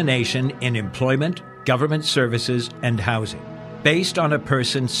discrimination in employment, government services, and housing, based on a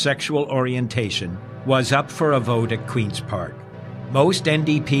person's sexual orientation, was up for a vote at Queen's Park. Most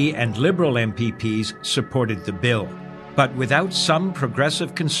NDP and Liberal MPPs supported the bill. But without some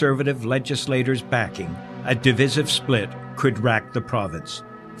progressive conservative legislators' backing, a divisive split could rack the province.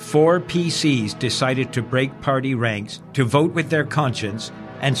 4 PCs decided to break party ranks to vote with their conscience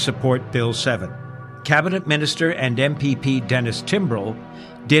and support Bill 7. Cabinet Minister and MPP Dennis Timbrell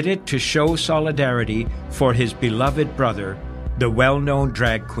did it to show solidarity for his beloved brother, the well-known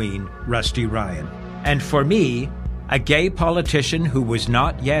drag queen Rusty Ryan. And for me, a gay politician who was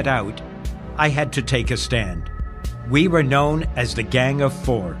not yet out, I had to take a stand. We were known as the Gang of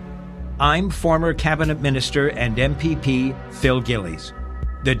Four. I'm former Cabinet Minister and MPP Phil Gillies.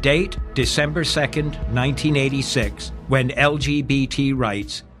 The date, December 2nd, 1986, when LGBT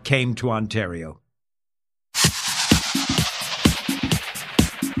rights came to Ontario.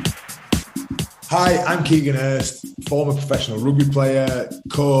 Hi, I'm Keegan Hurst, former professional rugby player,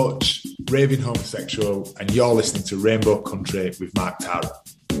 coach, raving homosexual, and you're listening to Rainbow Country with Mark Tara.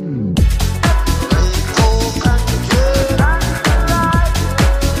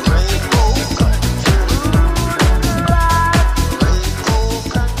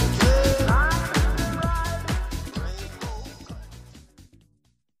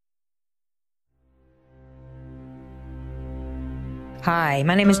 Hi,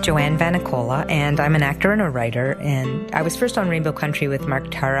 my name is Joanne Vanicola, and I'm an actor and a writer, and I was first on Rainbow Country with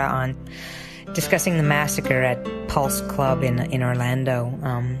Mark Tara on discussing the massacre at Pulse Club in Orlando.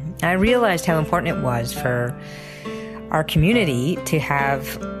 I realized how important it was for our community to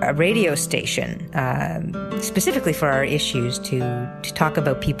have a radio station, specifically for our issues, to talk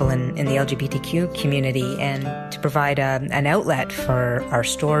about people in the LGBTQ community and to provide an outlet for our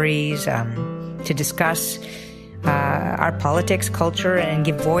stories, to discuss our politics, culture, and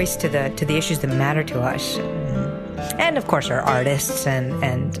give voice to the issues that matter to us. And of course, our artists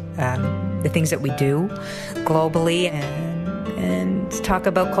and the things that we do globally, and talk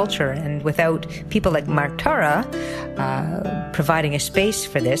about culture. And without people like Mark Tara providing a space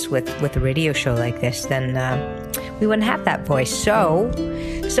for this with a radio show like this, then we wouldn't have that voice. So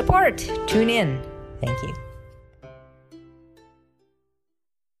support, tune in. Thank you.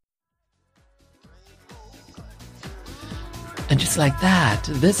 And just like that,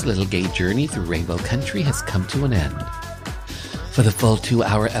 this little gay journey through Rainbow Country has come to an end. For the full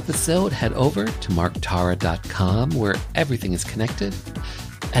 2-hour episode, head over to marktara.com, where everything is connected,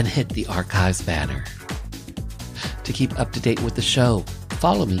 and hit the archives banner. To keep up to date with the show,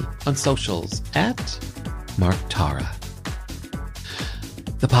 follow me on socials at Mark Tara.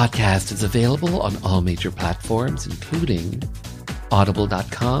 The podcast is available on all major platforms, including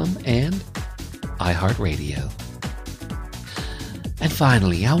audible.com and iHeartRadio. And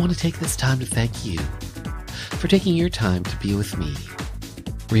finally, I want to take this time to thank you for taking your time to be with me.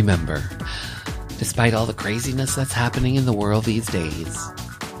 Remember, despite all the craziness that's happening in the world these days,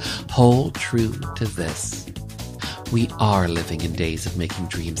 hold true to this. We are living in days of making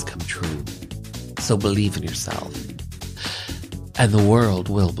dreams come true. So believe in yourself, and the world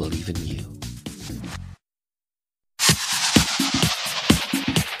will believe in you.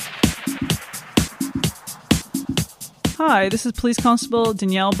 Hi, this is Police Constable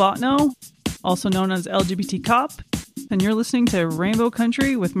Danielle Botno, also known as LGBT Cop, and you're listening to Rainbow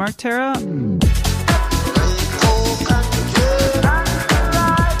Country with Mark Tara.